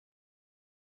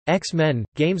X-Men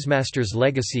 – Gamesmaster's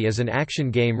Legacy is an action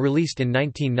game released in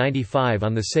 1995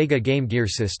 on the Sega Game Gear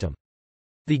system.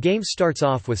 The game starts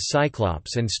off with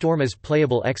Cyclops and Storm as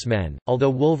playable X-Men, although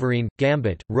Wolverine,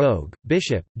 Gambit, Rogue,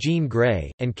 Bishop, Jean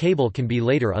Grey, and Cable can be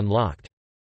later unlocked.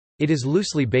 It is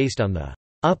loosely based on the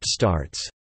 "Upstarts"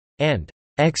 and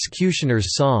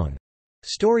 "Executioner's Song"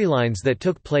 storylines that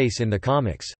took place in the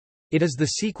comics. It is the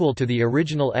sequel to the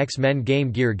original X-Men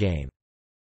Game Gear game.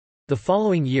 The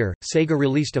following year, Sega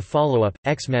released a follow-up,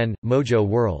 X-Men: Mojo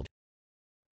World.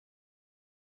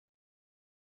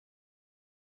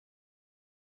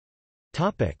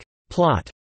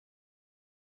 Plot.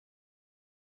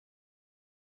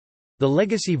 The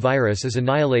Legacy virus is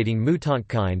annihilating mutant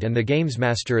kind and the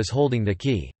Gamesmaster is holding the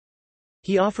key.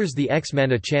 He offers the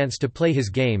X-Men a chance to play his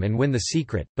game and win the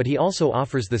secret, but he also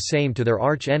offers the same to their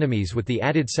arch-enemies with the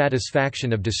added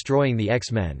satisfaction of destroying the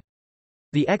X-Men.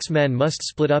 The X-Men must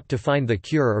split up to find the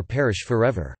cure or perish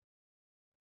forever.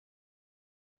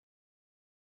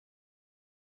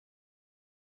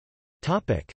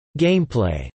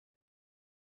 Gameplay.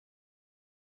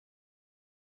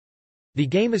 The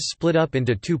game is split up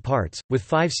into 2 parts, with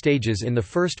 5 stages in the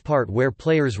first part where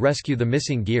players rescue the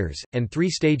missing gears, and 3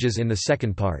 stages in the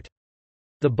second part.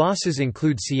 The bosses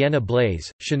include Sienna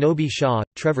Blaze, Shinobi Shaw,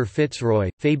 Trevor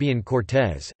Fitzroy, Fabian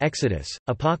Cortez, Exodus,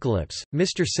 Apocalypse,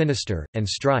 Mr. Sinister, and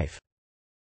Strife.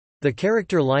 The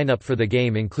character lineup for the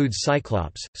game includes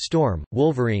Cyclops, Storm,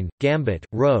 Wolverine, Gambit,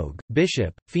 Rogue,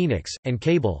 Bishop, Phoenix, and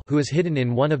Cable, who is hidden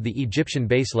in one of the Egyptian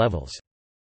base levels.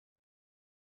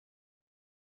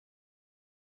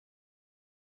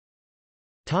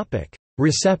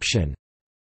 Reception.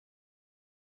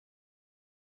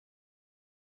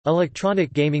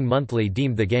 Electronic Gaming Monthly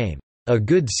deemed the game a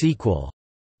good sequel,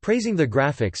 praising the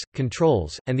graphics,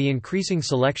 controls, and the increasing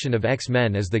selection of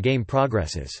X-Men as the game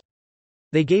progresses.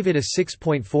 They gave it a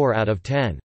 6.4 out of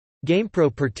 10.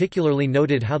 GamePro particularly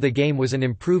noted how the game was an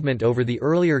improvement over the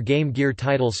earlier Game Gear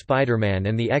title Spider-Man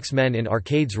and the X-Men in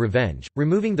Arcade's Revenge,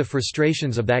 removing the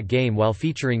frustrations of that game while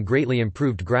featuring greatly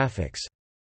improved graphics.